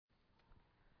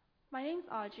My name's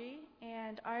Audrey,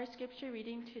 and our scripture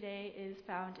reading today is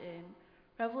found in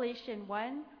Revelation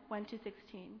 1, 1 to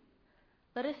 16.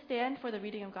 Let us stand for the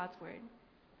reading of God's word.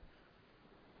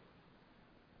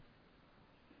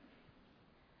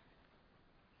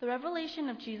 The revelation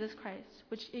of Jesus Christ,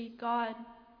 which God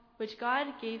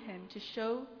gave him to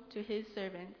show to his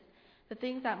servants the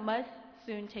things that must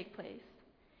soon take place.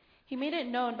 He made it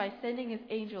known by sending his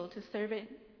angel to servant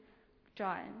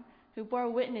John, who bore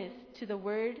witness to the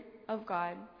word of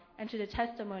God and to the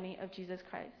testimony of Jesus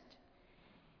Christ,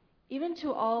 even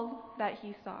to all that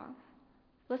he saw.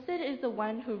 Blessed is the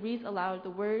one who reads aloud the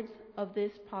words of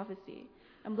this prophecy,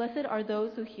 and blessed are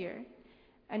those who hear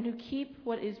and who keep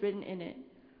what is written in it,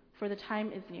 for the time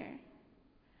is near.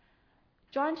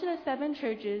 John to the 7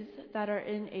 churches that are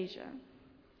in Asia.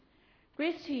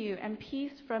 Grace to you and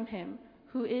peace from him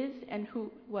who is and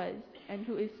who was and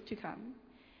who is to come,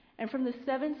 and from the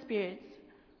 7 spirits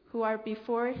who are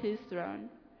before his throne,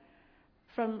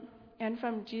 from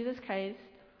Jesus Christ,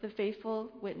 the faithful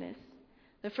witness,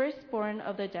 the firstborn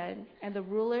of the dead, and the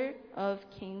ruler of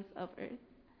kings of earth.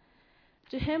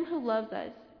 To him who loves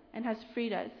us and has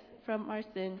freed us from our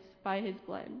sins by his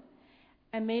blood,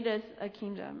 and made us a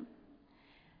kingdom.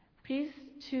 Peace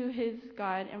to his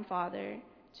God and Father,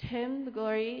 to him the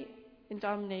glory and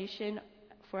domination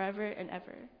forever and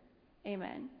ever.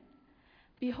 Amen.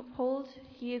 Behold,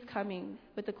 he is coming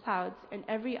with the clouds, and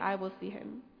every eye will see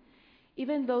him,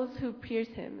 even those who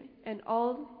pierced him, and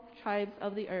all tribes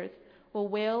of the earth will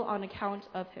wail on account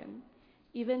of him.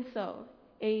 Even so,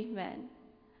 amen.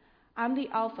 I'm the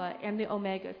Alpha and the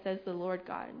Omega, says the Lord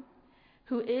God,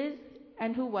 who is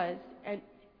and who was and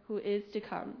who is to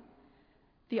come,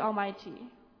 the Almighty.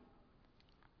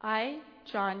 I,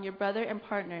 John, your brother and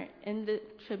partner in the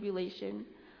tribulation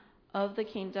of the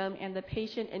kingdom and the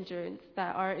patient endurance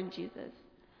that are in Jesus,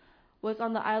 was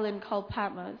on the island called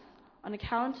Patmos on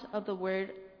account of the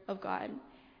word of God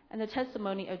and the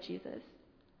testimony of Jesus.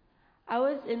 I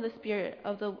was in the spirit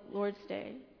of the Lord's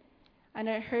day, and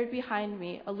I heard behind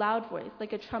me a loud voice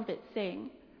like a trumpet saying,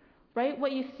 "Write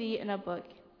what you see in a book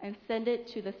and send it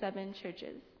to the 7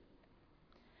 churches."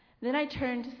 Then I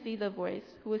turned to see the voice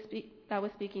that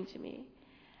was speaking to me.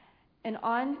 And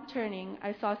on turning,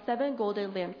 I saw 7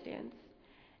 golden lampstands.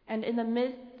 And in the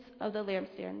midst of the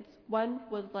lampstands, one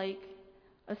was like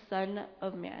a son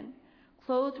of man,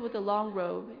 clothed with a long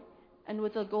robe and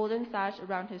with a golden sash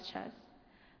around his chest.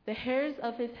 The hairs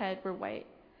of his head were white,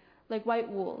 like white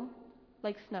wool,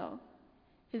 like snow.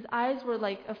 His eyes were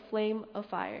like a flame of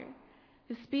fire.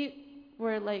 His feet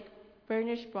were like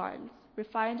burnished bronze,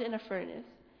 refined in a furnace,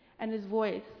 and his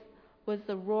voice was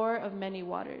the roar of many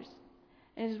waters.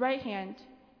 In his right hand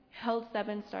held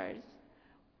 7 stars.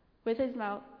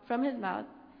 From his mouth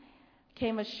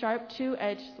came a sharp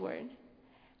 2-edged sword,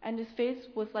 and his face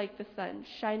was like the sun,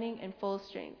 shining in full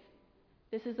strength.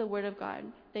 This is the word of God.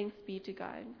 Thanks be to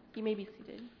God. You may be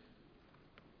seated.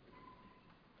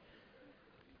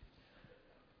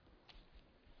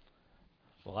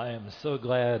 Well, I am so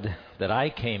glad that I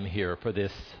came here for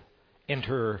this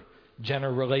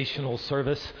intergenerational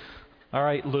service. All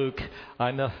right, Luke,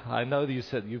 I know that you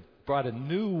said you brought a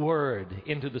new word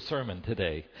into the sermon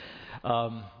today.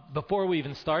 Before we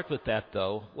even start with that,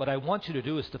 though, what I want you to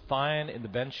do is to find in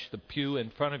the pew in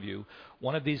front of you,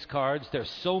 one of these cards. There's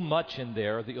so much in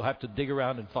there that you'll have to dig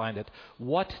around and find it.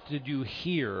 What did you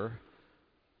hear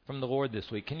from the Lord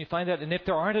this week? Can you find that? And if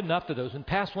there aren't enough of those, then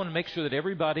pass one and make sure that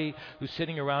everybody who's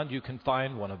sitting around you can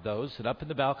find one of those, and up in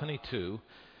the balcony too.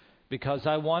 Because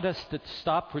I want us to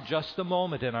stop for just a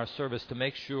moment in our service to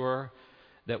make sure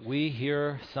that we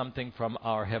hear something from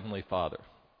our Heavenly Father.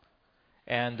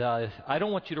 And I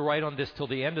don't want you to write on this till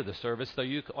the end of the service, though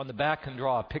you on the back can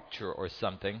draw a picture or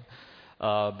something.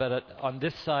 But on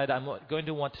this side, I'm going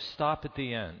to want to stop at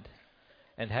the end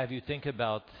and have you think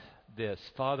about this.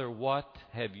 Father, what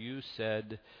have you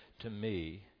said to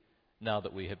me now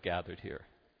that we have gathered here?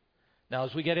 Now,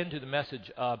 as we get into the message,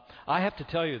 I have to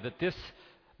tell you that this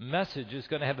message is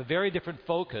going to have a very different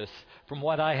focus from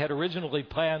what I had originally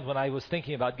planned when I was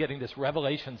thinking about getting this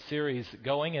Revelation series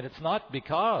going. And it's not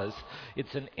because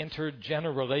it's an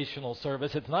intergenerational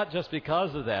service. It's not just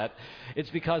because of that.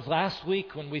 It's because last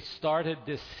week when we started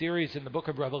this series in the book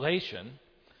of Revelation,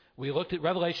 we looked at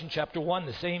Revelation chapter 1,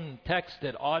 the same text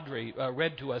that Audrey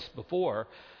read to us before.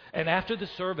 And after the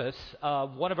service,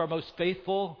 one of our most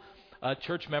faithful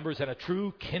church members and a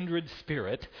true kindred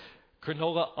spirit,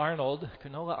 Cronulla Arnold.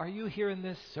 Cronulla, are you here in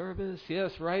this service?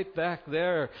 Yes, right back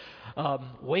there.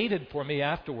 Waited for me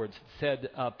afterwards. Said,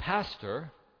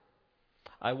 Pastor,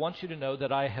 I want you to know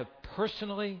that I have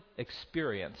personally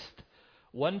experienced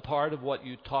one part of what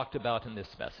you talked about in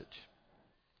this message.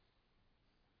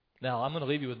 Now, I'm going to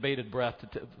leave you with bated breath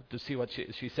to see what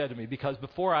she said to me, because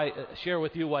before I share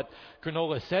with you what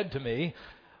Cronola said to me,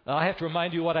 I have to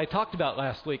remind you what I talked about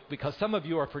last week, because some of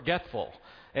you are forgetful,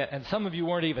 and some of you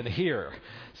weren't even here.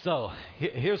 So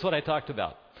here's what I talked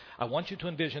about. I want you to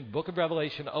envision the book of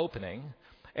Revelation opening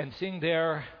and seeing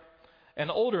there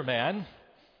an older man,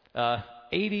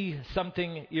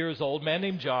 80-something years old, man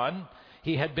named John.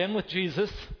 He had been with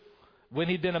Jesus. When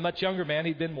he'd been a much younger man,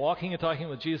 he'd been walking and talking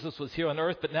with Jesus, was here on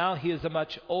earth, but now he is a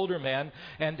much older man,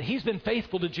 and he's been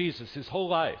faithful to Jesus his whole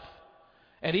life.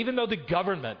 And even though the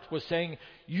government was saying,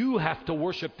 you have to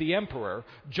worship the emperor,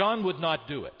 John would not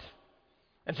do it.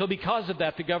 And so because of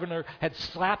that, the governor had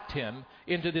slapped him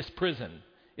into this prison.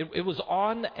 It was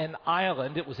on an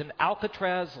island. It was an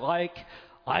Alcatraz-like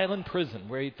island prison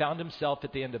where he found himself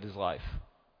at the end of his life.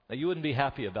 Now, you wouldn't be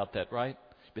happy about that, right?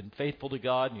 Been faithful to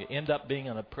God, and you end up being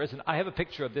in a prison. I have a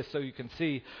picture of this so you can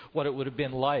see what it would have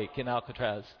been like in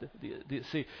Alcatraz.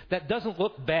 See, that doesn't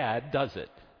look bad, does it?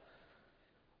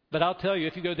 But I'll tell you,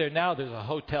 if you go there now, there's a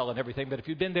hotel and everything. But if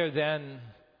you'd been there then,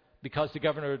 because the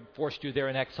governor had forced you there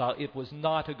in exile, it was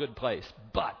not a good place.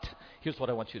 But here's what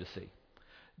I want you to see.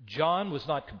 John was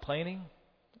not complaining,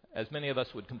 as many of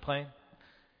us would complain.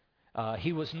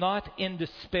 He was not in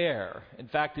despair. In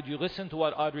fact, did you listen to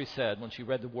what Audrey said when she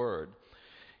read the word?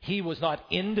 He was not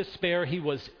in despair. He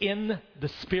was in the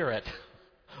Spirit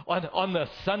on the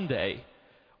Sunday,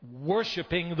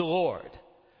 worshiping the Lord.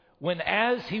 When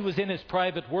as he was in his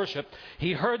private worship,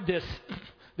 he heard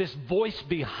this voice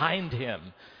behind him.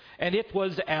 And it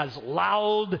was as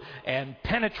loud and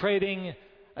penetrating,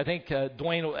 I think,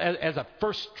 Dwayne, as a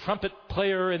first trumpet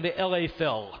player in the LA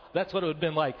Phil. That's what it would have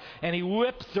been like. And he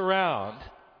whips around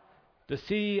to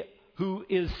see who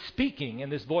is speaking in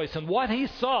this voice. And what he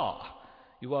saw,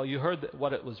 well, you heard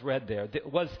what it was read there.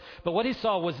 But what he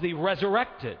saw was the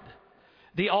resurrected,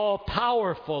 the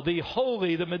all-powerful, the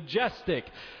holy, the majestic,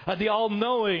 the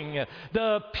all-knowing,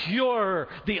 the pure,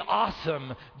 the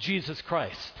awesome Jesus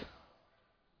Christ.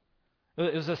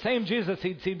 It was the same Jesus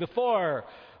he'd seen before,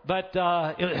 but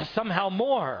it was somehow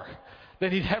more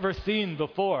than he'd ever seen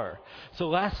before. So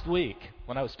last week,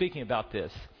 when I was speaking about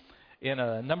this, in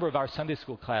a number of our Sunday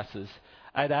school classes,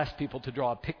 I'd asked people to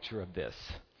draw a picture of this.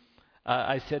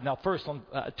 I said, now first, on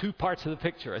two parts of the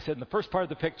picture. I said, in the first part of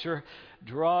the picture,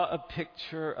 draw a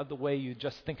picture of the way you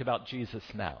just think about Jesus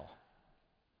now.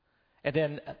 And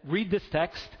then read this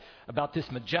text about this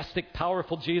majestic,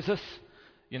 powerful Jesus.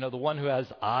 You know, the one who has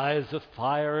eyes of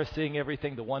fire, seeing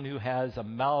everything. The one who has a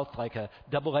mouth like a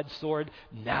double-edged sword.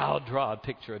 Now draw a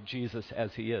picture of Jesus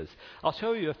as he is. I'll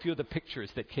show you a few of the pictures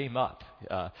that came up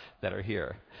that are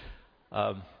here.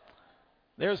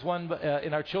 There's one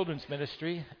in our children's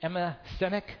ministry, Emma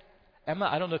Senek. Emma,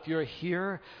 I don't know if you're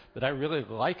here, but I really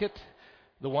like it.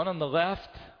 The one on the left,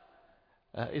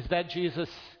 is that Jesus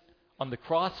on the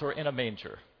cross or in a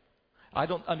manger? I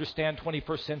don't understand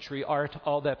 21st century art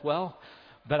all that well,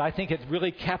 but I think it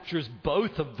really captures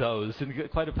both of those in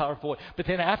quite a powerful way. But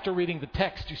then after reading the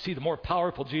text, you see the more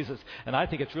powerful Jesus, and I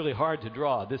think it's really hard to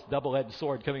draw this double-edged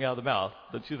sword coming out of the mouth,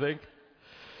 don't you think?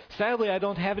 Sadly, I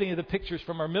don't have any of the pictures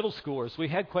from our middle schoolers. We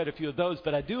had quite a few of those,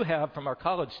 but I do have from our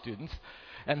college students.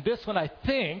 And this one, I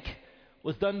think,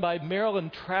 was done by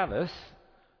Marilyn Travis.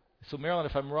 So Marilyn,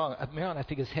 if I'm wrong, Marilyn, I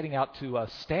think, is heading out to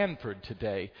Stanford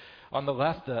today. On the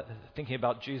left, thinking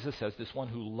about Jesus as this one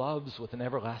who loves with an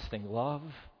everlasting love.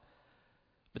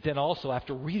 But then also,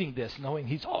 after reading this, knowing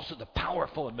he's also the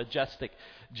powerful and majestic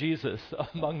Jesus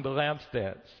among the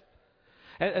lampstands.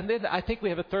 And then I think we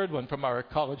have a third one from our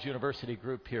college university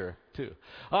group here, too.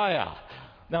 Oh, yeah.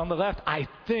 Now, on the left, I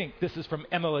think this is from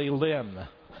Emily Lim.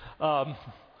 The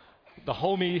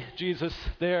homie Jesus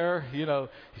there, you know,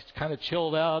 he's kind of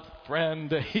chilled out,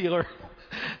 friend, healer,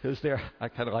 is there. I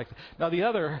kind of like it. Now, the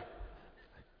other,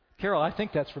 Carol, I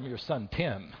think that's from your son,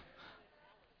 Tim.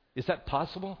 Is that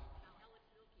possible?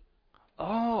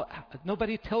 Oh,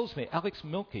 nobody tells me. Alex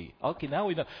Milky. Okay, now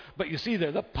we know. But you see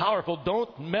there, the powerful,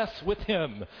 don't mess with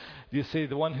him. You see,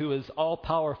 the one who is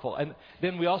all-powerful. And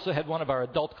then we also had one of our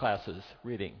adult classes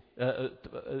reading,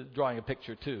 drawing a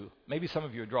picture too. Maybe some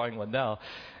of you are drawing one now.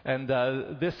 And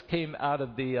this came out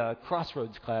of the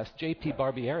Crossroads class. J.P.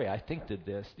 Barbieri, I think, did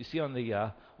this. You see on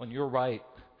your right,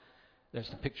 there's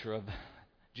the picture of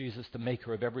Jesus, the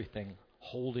maker of everything,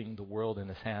 holding the world in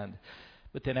his hand.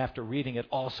 But then after reading it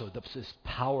also, this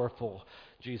powerful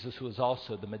Jesus who is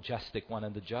also the majestic one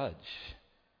and the judge.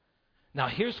 Now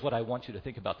here's what I want you to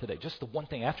think about today. Just the one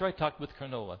thing. After I talked with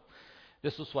Cronola,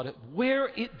 this was where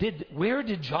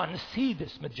did John see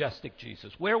this majestic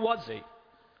Jesus? Where was he?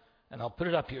 And I'll put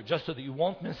it up here just so that you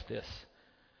won't miss this.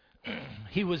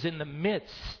 He was in the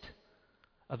midst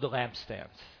of the lampstands.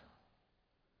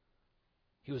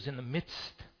 He was in the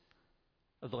midst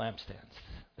of the lampstands.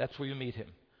 That's where you meet him.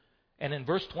 And in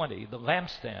verse 20, the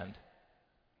lampstand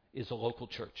is a local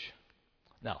church.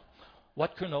 Now,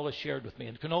 what Cronulla shared with me,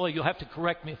 and Cronulla, you'll have to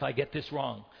correct me if I get this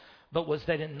wrong, but was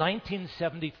that in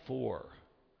 1974,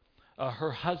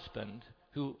 her husband,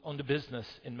 who owned a business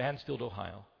in Mansfield,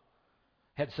 Ohio,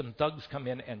 had some thugs come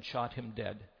in and shot him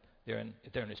dead there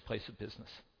in his place of business.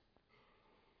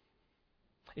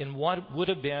 In what would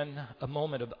have been a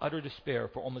moment of utter despair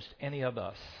for almost any of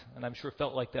us, and I'm sure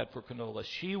felt like that for Cronulla,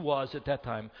 she was at that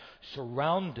time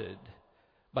surrounded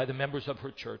by the members of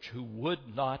her church who would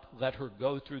not let her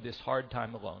go through this hard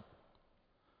time alone.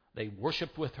 They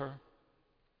worshiped with her.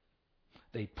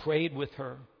 They prayed with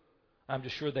her. I'm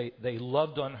just sure they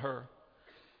loved on her.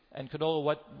 And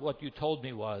Cronulla, what you told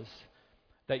me was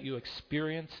that you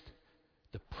experienced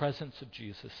the presence of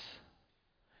Jesus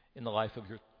in the life of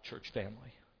your church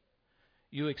family.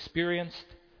 You experienced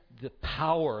the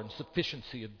power and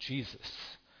sufficiency of Jesus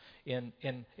in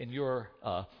your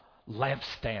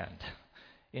lampstand,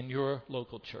 in your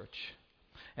local church.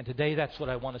 And today that's what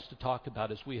I want us to talk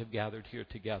about as we have gathered here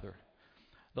together.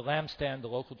 The lampstand, the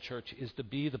local church, is to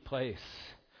be the place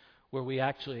where we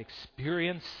actually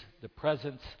experience the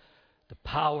presence, the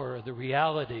power, the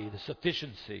reality, the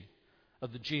sufficiency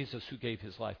of the Jesus who gave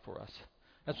his life for us.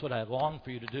 That's what I long for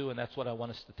you to do, and that's what I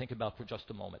want us to think about for just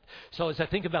a moment. So as I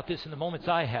think about this in the moments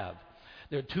I have,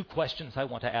 there are two questions I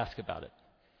want to ask about it.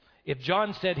 If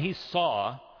John said he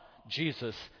saw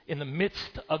Jesus in the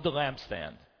midst of the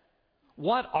lampstand,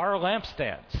 what are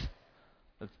lampstands?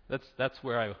 That's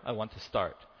where I want to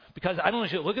start. Because I don't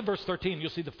want you to look at verse 13.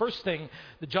 You'll see the first thing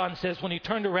that John says when he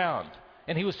turned around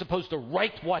and he was supposed to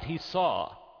write what he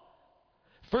saw.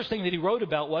 First thing that he wrote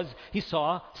about was he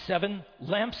saw 7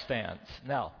 lampstands.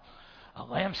 Now, a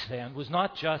lampstand was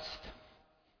not just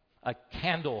a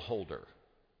candle holder.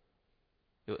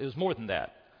 It was more than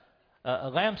that.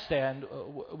 A lampstand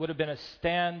would have been a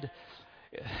stand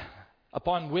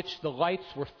upon which the lights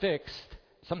were fixed,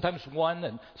 sometimes 1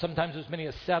 and sometimes as many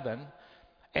as 7.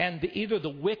 And either the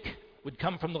wick would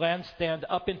come from the lampstand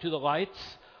up into the lights,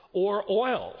 or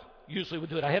oil usually would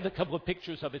do it. I have a couple of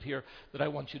pictures of it here that I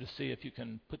want you to see if you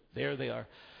can put. There they are.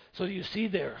 So you see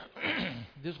there,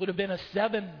 this would have been a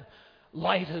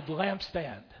 7-lighted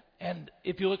lampstand. And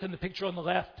if you look in the picture on the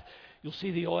left, you'll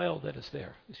see the oil that is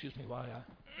there. Excuse me while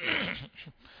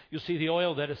you'll see the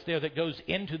oil that is there that goes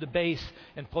into the base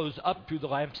and flows up through the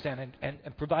lampstand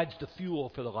and provides the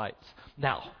fuel for the lights.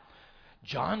 Now,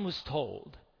 John was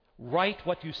told, write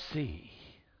what you see.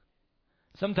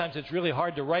 Sometimes it's really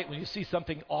hard to write when you see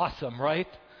something awesome, right?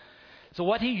 So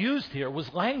what he used here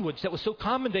was language that was so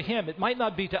common to him. It might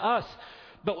not be to us,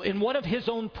 but in one of his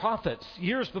own prophets,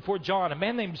 years before John, a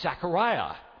man named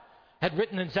Zechariah had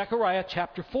written in Zechariah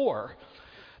chapter 4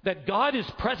 that God is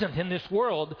present in this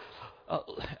world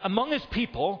among his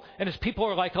people, and his people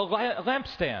are like a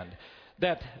lampstand.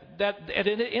 That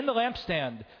in the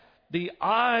lampstand, the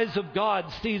eyes of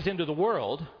God sees into the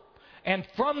world, and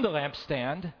from the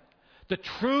lampstand, the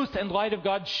truth and light of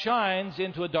God shines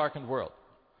into a darkened world.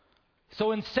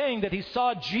 So in saying that he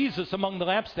saw Jesus among the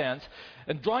lampstands,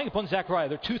 and drawing upon Zechariah,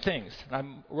 there are two things. I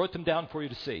wrote them down for you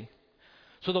to see.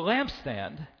 So the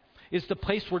lampstand is the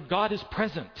place where God is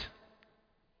present.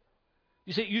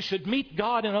 You see, you should meet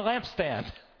God in a lampstand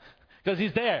because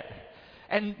he's there.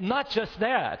 And not just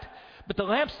that, but the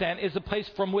lampstand is a place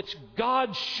from which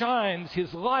God shines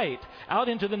his light out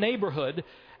into the neighborhood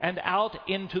and out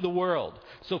into the world.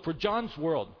 So for John's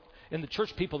world, in the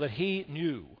church people that he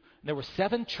knew, there were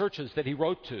 7 churches that he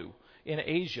wrote to in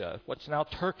Asia, what's now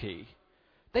Turkey.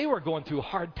 They were going through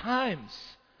hard times.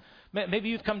 Maybe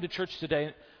you've come to church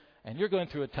today and you're going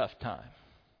through a tough time.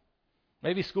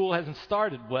 Maybe school hasn't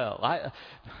started well.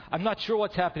 I'm not sure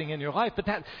what's happening in your life, but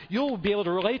that you'll be able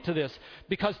to relate to this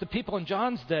because the people in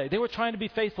John's day, they were trying to be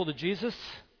faithful to Jesus,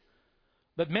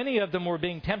 but many of them were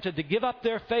being tempted to give up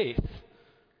their faith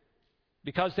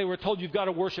because they were told you've got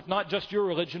to worship not just your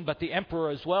religion, but the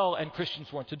emperor as well, and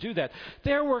Christians weren't to do that.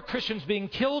 There were Christians being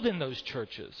killed in those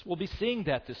churches. We'll be seeing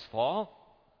that this fall.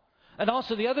 And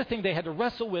also the other thing they had to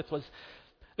wrestle with was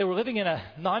they were living in a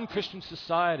non-Christian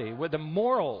society where the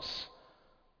morals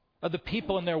of the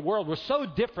people in their world were so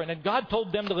different, and God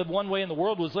told them to live one way and the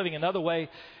world was living another way.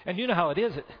 And you know how it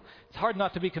is. It's hard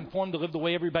not to be conformed to live the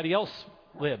way everybody else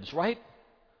lives, right?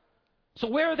 So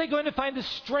where are they going to find the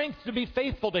strength to be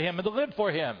faithful to him and to live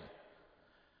for him?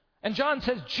 And John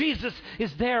says Jesus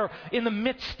is there in the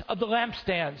midst of the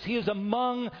lampstands. He is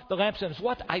among the lampstands.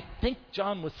 What I think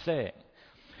John was saying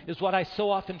is what I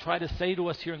so often try to say to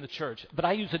us here in the church, but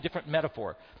I use a different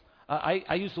metaphor.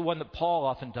 I use the one that Paul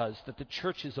often does, that the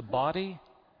church is a body,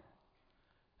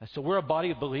 So we're a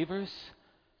body of believers,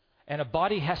 and a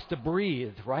body has to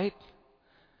breathe, right?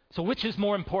 So which is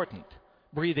more important,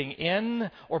 breathing in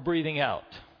or breathing out?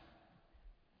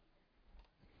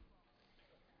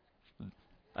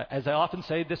 As I often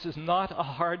say, this is not a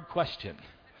hard question.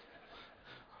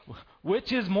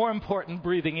 Which is more important,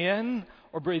 breathing in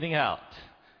or breathing out?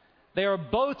 They are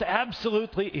both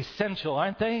absolutely essential,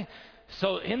 aren't they?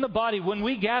 So in the body, when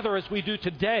we gather as we do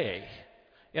today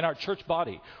in our church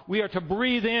body, we are to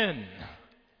breathe in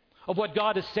of what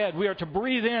God has said. We are to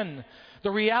breathe in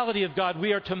the reality of God.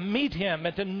 We are to meet Him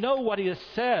and to know what He has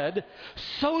said,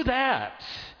 so that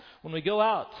when we go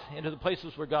out into the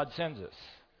places where God sends us,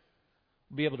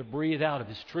 we'll be able to breathe out of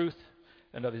His truth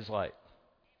and of His light.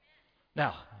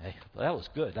 Now, hey, that was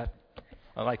good.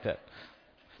 I like that.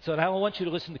 So now I want you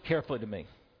to listen carefully to me.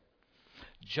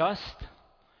 Just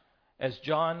as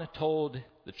John told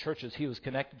the churches he was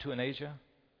connected to in Asia,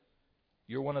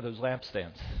 you're one of those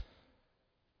lampstands.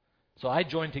 So I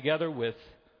joined together with,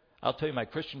 I'll tell you, my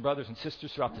Christian brothers and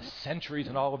sisters throughout the centuries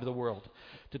and all over the world,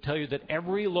 to tell you that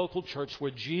every local church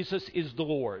where Jesus is the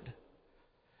Lord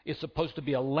is supposed to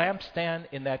be a lampstand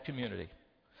in that community.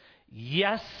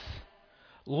 Yes,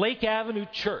 Lake Avenue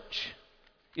Church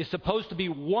is supposed to be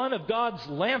one of God's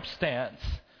lampstands,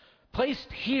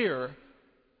 placed here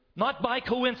not by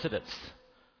coincidence,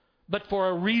 but for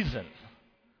a reason.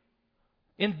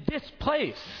 In this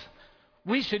place,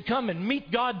 we should come and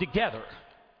meet God together.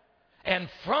 And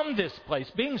from this place,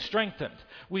 being strengthened,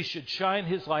 we should shine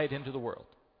His light into the world.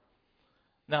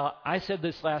 Now, I said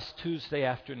this last Tuesday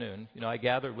afternoon. I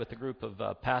gathered with a group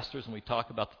of pastors and we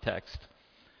talked about the text.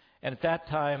 And at that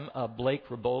time, Blake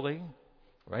Raboli,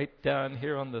 right down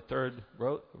here on the third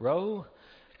row.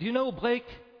 Do you know Blake?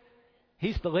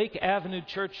 He's the Lake Avenue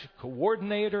Church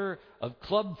coordinator of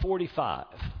Club 45.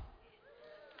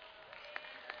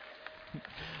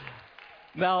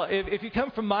 Now, if you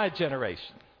come from my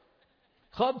generation,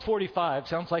 Club 45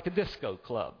 sounds like a disco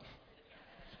club.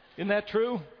 Isn't that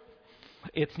true?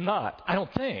 It's not. I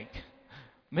don't think.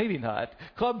 Maybe not.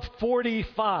 Club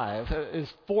 45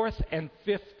 is 4th and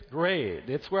 5th grade.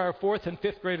 It's where our 4th and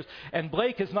 5th graders, and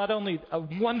Blake is not only a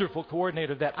wonderful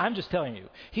coordinator of that, I'm just telling you,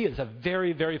 he is a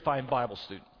very, very fine Bible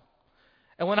student.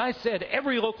 And when I said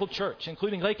every local church,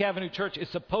 including Lake Avenue Church, is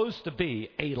supposed to be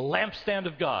a lampstand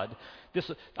of God,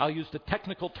 I'll use the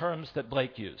technical terms that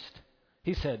Blake used.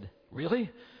 He said,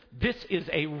 really? This is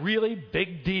a really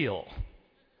big deal.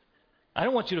 I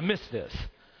don't want you to miss this.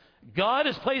 God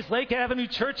has placed Lake Avenue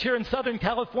Church here in Southern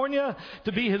California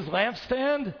to be His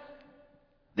lampstand.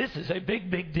 This is a big,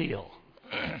 big deal.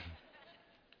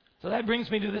 So that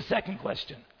brings me to the second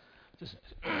question.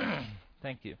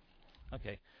 Thank you.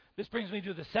 Okay. This brings me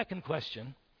to the second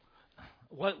question.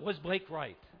 Was Blake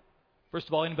right? First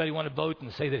of all, anybody want to vote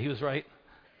and say that he was right?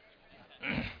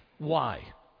 Why?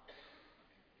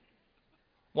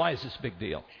 Why is this a big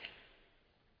deal?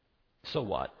 So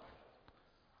what?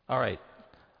 All right.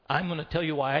 I'm going to tell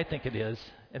you why I think it is,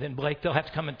 and then Blake, they'll have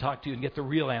to come and talk to you and get the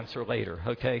real answer later,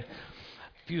 okay?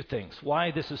 A few things.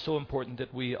 Why this is so important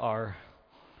that we are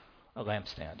a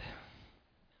lampstand.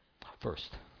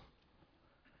 First,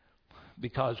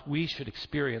 because we should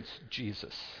experience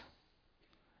Jesus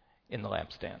in the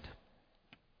lampstand.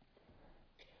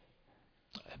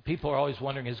 People are always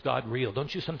wondering, is God real?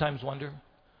 Don't you sometimes wonder?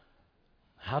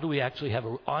 How do we actually have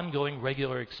an ongoing,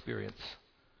 regular experience?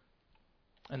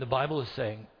 And the Bible is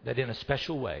saying that in a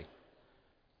special way,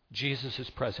 Jesus is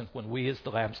present when we as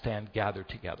the lampstand gather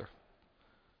together.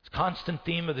 It's a constant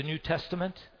theme of the New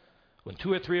Testament. When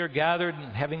 2 or 3 are gathered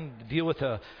and having to deal with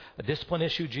a discipline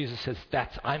issue, Jesus says,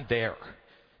 I'm there.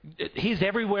 He's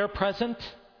everywhere present,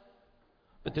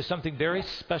 but there's something very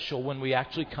special when we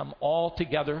actually come all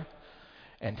together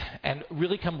and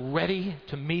really come ready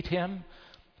to meet Him,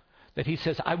 that He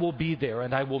says, I will be there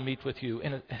and I will meet with you.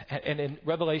 And in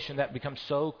Revelation, that becomes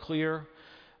so clear.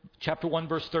 Chapter 1,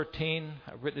 verse 13,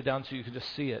 I've written it down so you can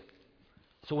just see it.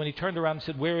 So when He turned around and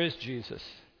said, where is Jesus?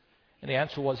 And the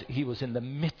answer was, He was in the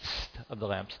midst of the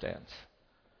lampstands.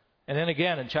 And then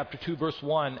again in chapter 2, verse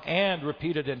 1, and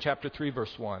repeated in chapter 3,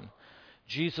 verse 1,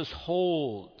 Jesus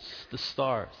holds the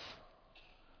stars,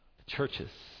 the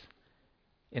churches,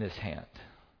 in His hand.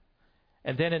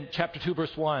 And then in chapter 2,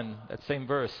 verse 1, that same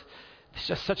verse, it's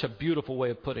just such a beautiful way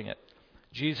of putting it.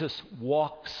 Jesus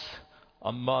walks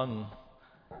among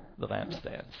the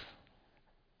lampstands.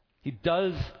 He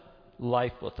does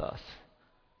life with us.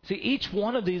 See, each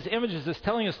one of these images is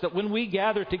telling us that when we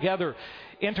gather together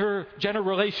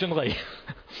intergenerationally,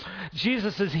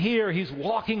 Jesus is here. He's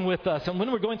walking with us. And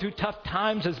when we're going through tough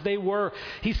times as they were,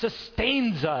 He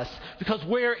sustains us because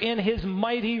we're in His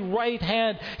mighty right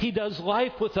hand. He does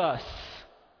life with us.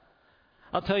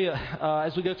 I'll tell you,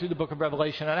 as we go through the book of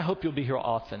Revelation, and I hope you'll be here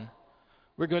often,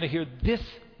 we're going to hear this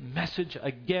message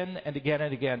again and again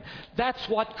and again. That's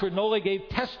what Cronulla gave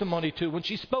testimony to when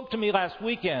she spoke to me last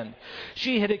weekend.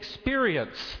 She had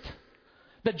experienced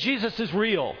that Jesus is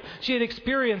real. She had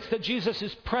experienced that Jesus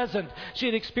is present. She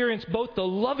had experienced both the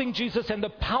loving Jesus and the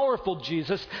powerful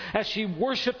Jesus as she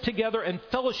worshiped together and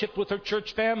fellowshiped with her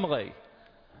church family.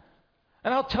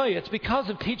 And I'll tell you, it's because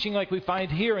of teaching like we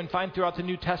find here and find throughout the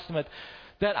New Testament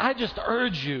that I just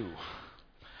urge you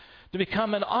to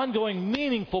become an ongoing,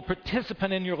 meaningful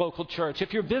participant in your local church.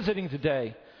 If you're visiting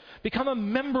today, become a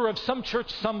member of some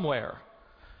church somewhere.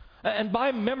 And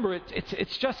by member,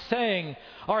 it's just saying,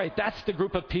 all right, that's the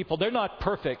group of people. They're not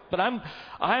perfect, but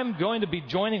I'm going to be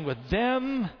joining with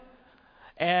them.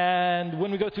 And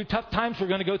when we go through tough times, we're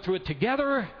going to go through it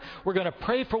together. We're going to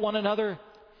pray for one another.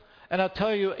 And I'll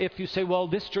tell you, if you say, well,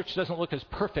 this church doesn't look as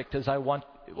perfect as I want,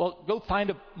 well, go find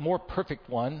a more perfect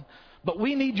one. But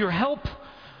we need your help.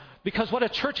 Because what a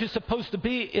church is supposed to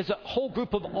be is a whole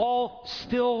group of all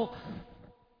still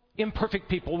imperfect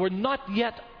people. We're not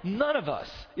yet, none of us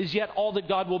is yet all that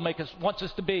God wants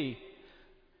us to be.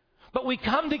 But we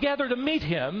come together to meet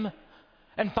Him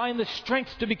and find the strength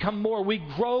to become more. We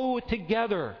grow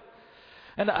together.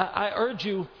 And I urge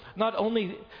you not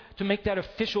only to make that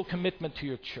official commitment to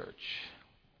your church,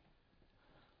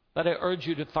 but I urge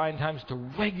you to find times to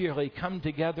regularly come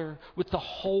together with the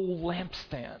whole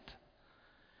lampstand.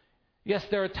 Yes,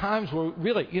 there are times where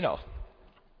really,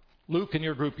 Luke and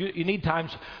your group, you need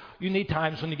times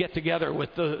when you get together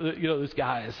with those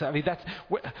guys. I mean, that's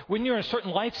when you're in a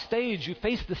certain life stage, you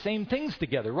face the same things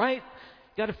together, right?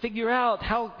 You got to figure out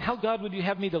how God would you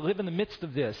have me to live in the midst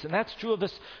of this, and that's true of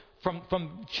us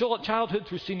from childhood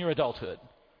through senior adulthood.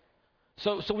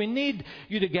 So we need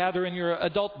you to gather in your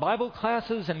adult Bible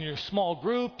classes and in your small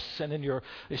groups and in your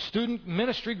student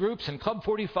ministry groups and Club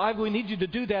 45. We need you to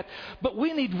do that. But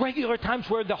we need regular times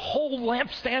where the whole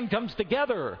lampstand comes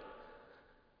together.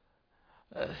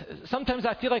 Sometimes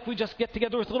I feel like we just get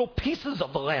together with little pieces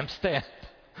of the lampstand.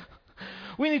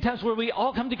 We need times where we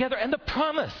all come together. And the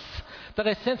promise that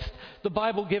I sense the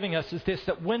Bible giving us is this,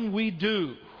 that when we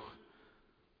do,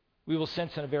 we will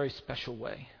sense in a very special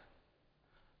way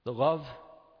the love,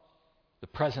 the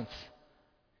presence,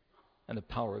 and the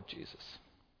power of Jesus.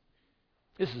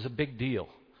 This is a big deal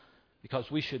because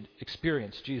we should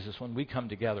experience Jesus when we come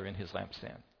together in His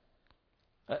lampstand.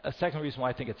 A second reason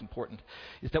why I think it's important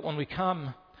is that when we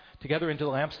come together into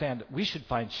the lampstand, we should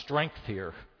find strength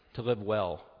here to live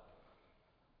well.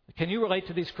 Can you relate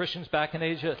to these Christians back in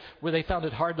Asia where they found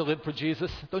it hard to live for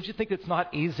Jesus? Don't you think it's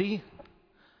not easy?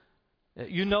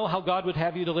 You know how God would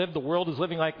have you to live. The world is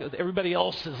living like everybody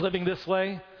else is living this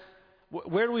way.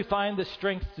 Where do we find the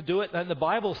strength to do it? And the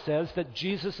Bible says that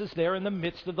Jesus is there in the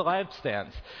midst of the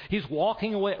lampstands. He's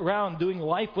walking around doing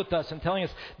life with us and telling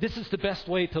us this is the best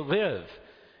way to live.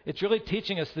 It's really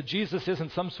teaching us that Jesus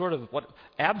isn't some sort of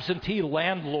absentee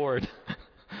landlord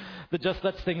that just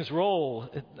lets things roll.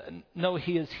 No,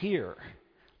 He is here.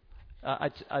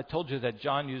 I told you that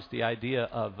John used the idea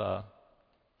of a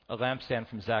lampstand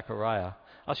from Zechariah.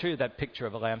 I'll show you that picture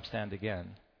of a lampstand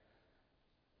again.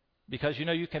 Because,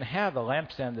 you can have a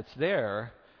lampstand that's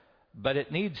there, but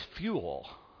it needs fuel.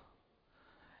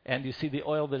 And you see the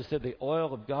oil that is there, the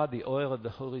oil of God, the oil of the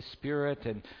Holy Spirit,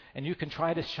 and you can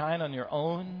try to shine on your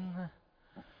own.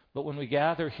 But when we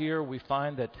gather here, we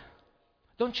find that,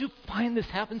 don't you find this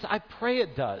happens? I pray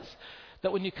it does.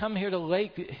 That when you come here to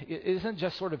Lake, it isn't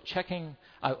just sort of checking,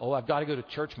 I've got to go to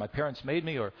church, my parents made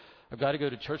me, or I've got to go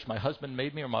to church, my husband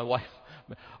made me, or my wife.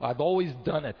 I've always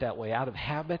done it that way, out of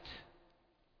habit.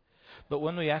 But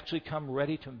when we actually come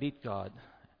ready to meet God,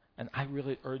 and I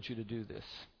really urge you to do this.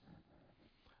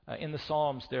 In the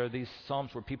Psalms, there are these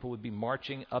Psalms where people would be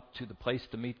marching up to the place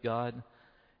to meet God.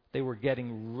 They were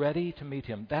getting ready to meet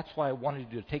Him. That's why I wanted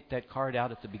you to take that card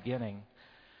out at the beginning.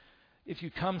 If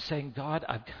you come saying, God,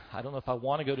 I don't know if I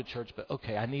want to go to church, but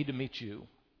okay, I need to meet You.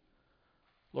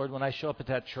 Lord, when I show up at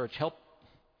that church, help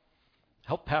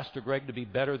Pastor Greg to be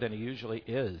better than he usually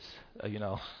is,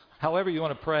 however you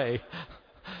want to pray.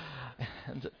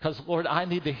 Because, Lord, I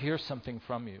need to hear something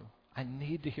from You. I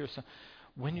need to hear something.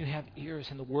 When you have ears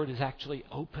and the Word is actually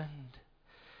opened,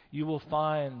 you will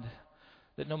find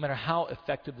that no matter how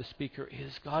effective the speaker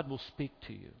is, God will speak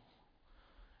to you.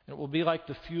 And it will be like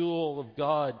the fuel of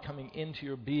God coming into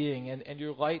your being, and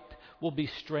your light will be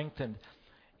strengthened.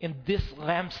 In this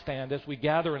lampstand, as we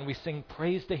gather and we sing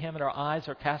praise to Him and our eyes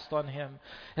are cast on Him,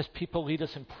 as people lead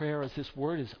us in prayer, as this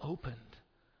Word is opened,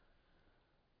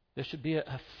 there should be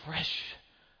a fresh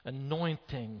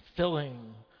anointing,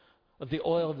 filling of the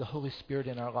oil of the Holy Spirit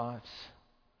in our lives.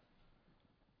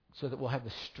 so that we'll have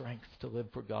the strength to live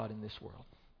for God in this world.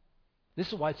 This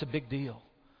is why it's a big deal.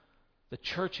 The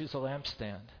church is a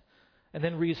lampstand. And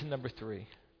then reason number 3.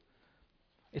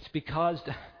 It's because,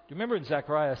 do you remember in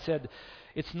Zechariah said,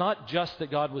 it's not just that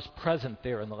God was present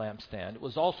there in the lampstand. It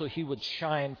was also He would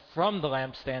shine from the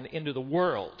lampstand into the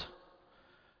world.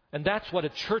 And that's what a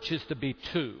church is to be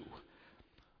too.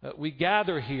 We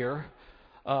gather here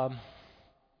to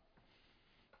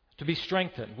be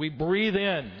strengthened. We breathe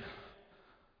in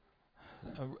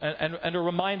and are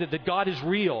reminded that God is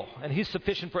real and He's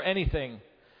sufficient for anything.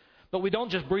 But we don't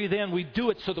just breathe in, we do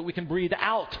it so that we can breathe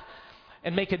out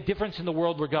and make a difference in the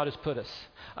world where God has put us.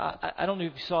 I don't know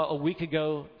if you saw a week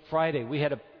ago, Friday, we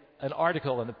had an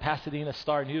article in the Pasadena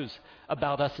Star-News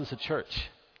about us as a church.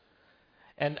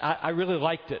 And I really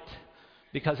liked it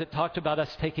because it talked about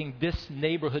us taking this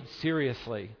neighborhood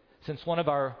seriously. Since one of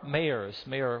our mayors,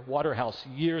 Mayor Waterhouse,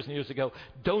 years and years ago,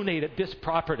 donated this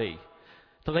property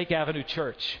to Lake Avenue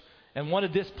Church and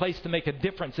wanted this place to make a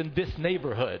difference in this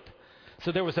neighborhood.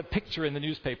 So there was a picture in the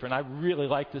newspaper, and I really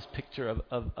like this picture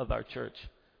of our church.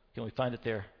 Can we find it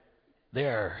there?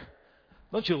 There.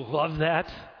 Don't you love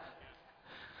that?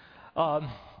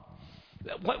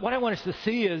 What I want us to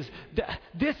see is that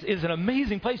this is an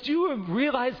amazing place. Do you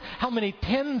realize how many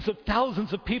tens of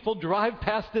thousands of people drive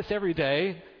past this every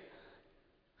day?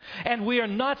 And we are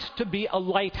not to be a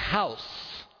lighthouse.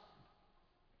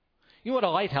 You know what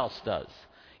a lighthouse does?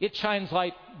 It shines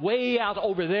light way out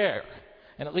over there,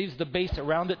 and it leaves the base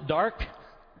around it dark.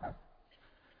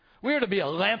 We are to be a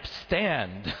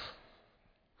lampstand.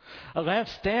 A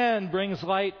lampstand brings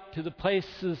light to the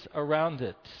places around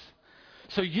it.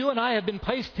 So you and I have been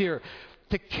placed here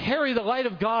to carry the light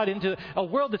of God into a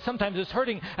world that sometimes is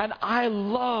hurting. And I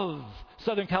love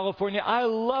Southern California. I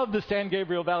love the San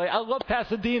Gabriel Valley. I love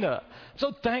Pasadena. I'm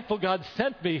so thankful God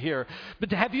sent me here.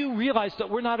 But have you realized that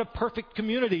we're not a perfect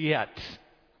community yet?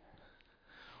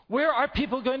 Where are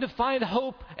people going to find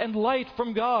hope and light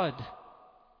from God?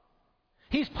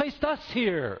 He's placed us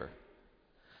here.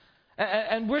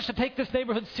 And we're to take this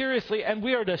neighborhood seriously, and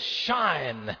we are to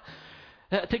shine.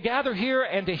 To gather here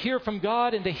and to hear from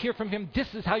God and to hear from Him, this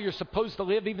is how you're supposed to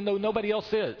live, even though nobody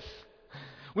else is.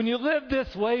 When you live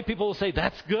this way, people will say,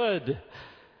 that's good.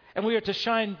 And we are to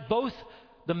shine both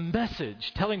the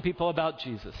message, telling people about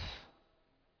Jesus,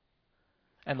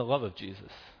 and the love of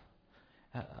Jesus.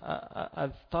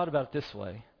 I've thought about it this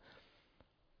way.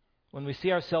 When we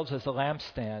see ourselves as a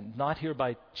lampstand, not here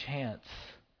by chance,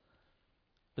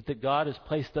 but that God has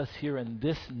placed us here in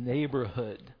this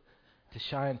neighborhood to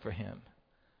shine for Him,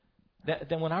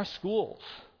 then when our schools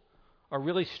are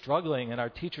really struggling and our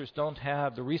teachers don't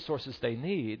have the resources they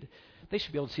need, they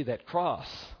should be able to see that cross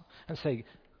and say,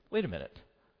 wait a minute,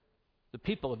 the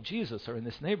people of Jesus are in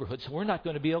this neighborhood, so we're not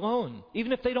going to be alone,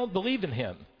 even if they don't believe in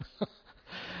Him.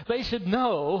 They should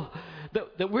know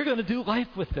that we're going to do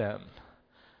life with them.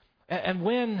 And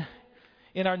when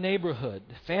in our neighborhood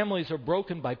families are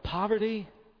broken by poverty,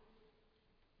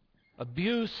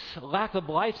 abuse, lack of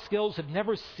life skills, have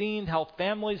never seen how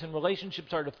families and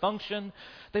relationships are to function,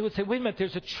 they would say, wait a minute,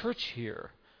 there's a church here.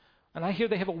 And I hear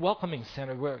they have a welcoming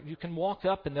center where you can walk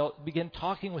up and they'll begin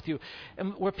talking with you,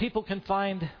 and where people can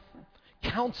find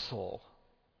counsel,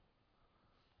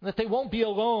 that they won't be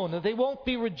alone, that they won't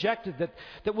be rejected,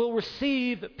 that we'll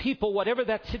receive people, whatever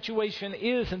that situation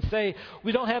is, and say,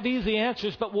 we don't have easy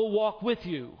answers, but we'll walk with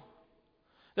you.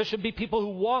 There should be people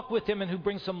who walk with Him and who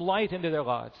bring some light into their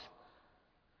lives.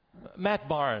 Matt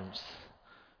Barnes,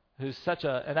 who's such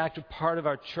an active part of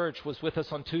our church, was with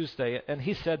us on Tuesday, and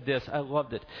he said this, I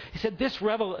loved it. He said, this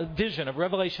vision of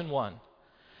Revelation 1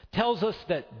 tells us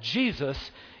that Jesus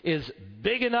is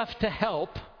big enough to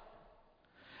help,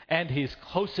 and He's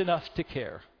close enough to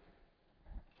care.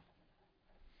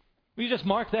 Will you just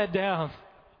mark that down?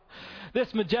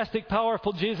 This majestic,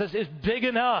 powerful Jesus is big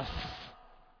enough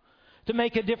to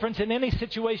make a difference in any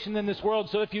situation in this world.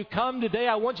 So if you come today,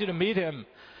 I want you to meet Him.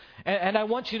 And I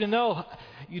want you to know,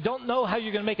 you don't know how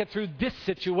you're going to make it through this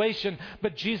situation,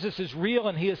 but Jesus is real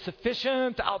and He is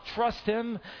sufficient. I'll trust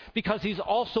Him because He's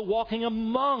also walking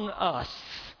among us.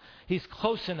 He's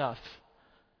close enough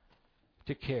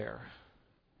to care.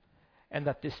 And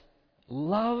that this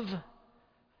love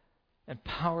and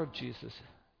power of Jesus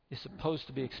is supposed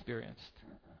to be experienced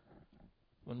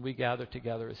when we gather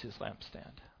together as His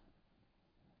lampstand.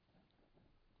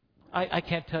 I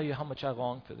can't tell you how much I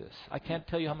long for this. I can't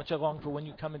tell you how much I long for when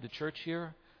you come into church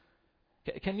here.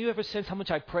 Can you ever sense how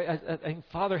much I pray?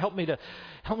 Father, help me to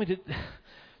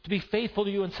be faithful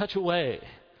to You in such a way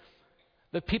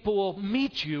that people will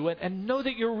meet You and know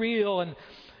that You're real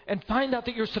and find out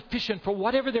that You're sufficient for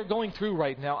whatever they're going through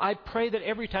right now. I pray that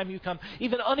every time You come,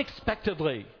 even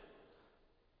unexpectedly,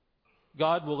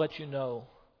 God will let you know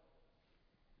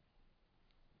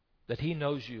that He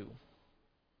knows you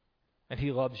and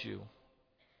He loves you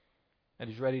and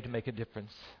He's ready to make a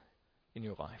difference in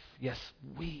your life. Yes,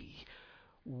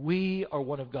 we are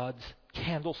one of God's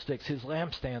candlesticks, His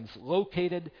lampstands,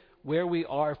 located where we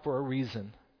are for a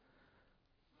reason.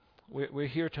 We're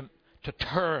here to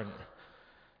turn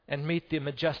and meet the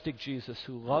majestic Jesus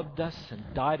who loved us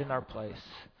and died in our place,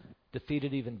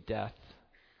 defeated even death,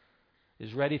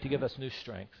 is ready to give us new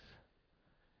strength,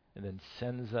 and then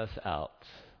sends us out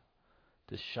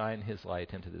to shine His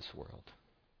light into this world.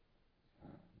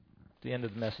 At the end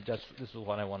of the message, this is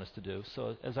what I want us to do.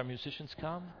 So as our musicians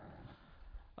come,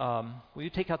 will you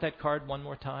take out that card one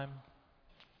more time?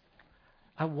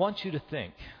 I want you to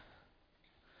think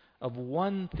of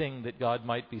one thing that God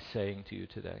might be saying to you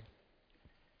today.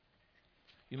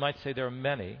 You might say there are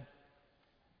many.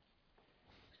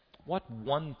 What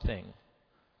one thing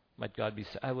might God be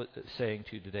saying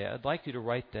to you today? I'd like you to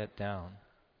write that down.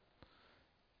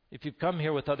 If you've come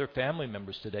here with other family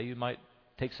members today, you might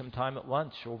take some time at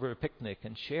lunch over a picnic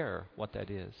and share what that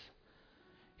is.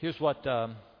 Here's what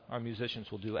our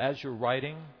musicians will do. As you're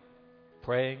writing,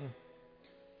 praying,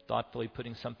 thoughtfully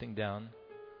putting something down,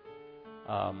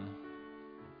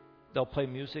 they'll play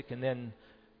music, and then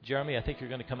Jeremy, I think you're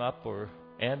going to come up, or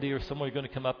Andy or someone, you're going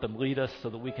to come up and lead us so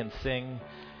that we can sing.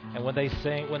 And when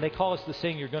they call us to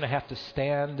sing, you're going to have to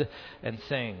stand and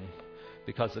sing,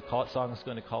 because the song is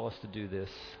going to call us to do this.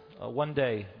 One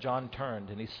day, John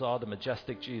turned and he saw the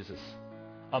majestic Jesus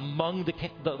among the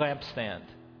lampstand.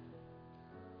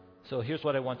 So here's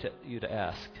what I want you to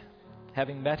ask.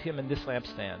 Having met Him in this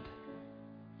lampstand,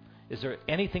 is there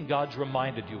anything God's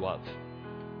reminded you of?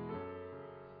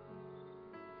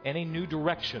 Any new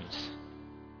directions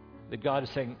that God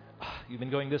is saying, you've been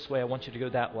going this way, I want you to go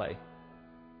that way?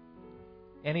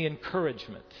 Any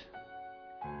encouragement?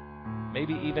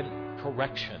 Maybe even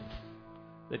correction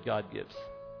that God gives?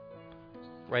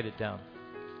 Write it down.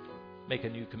 Make a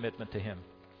new commitment to Him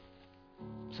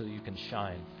so that you can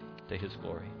shine to His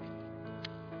glory.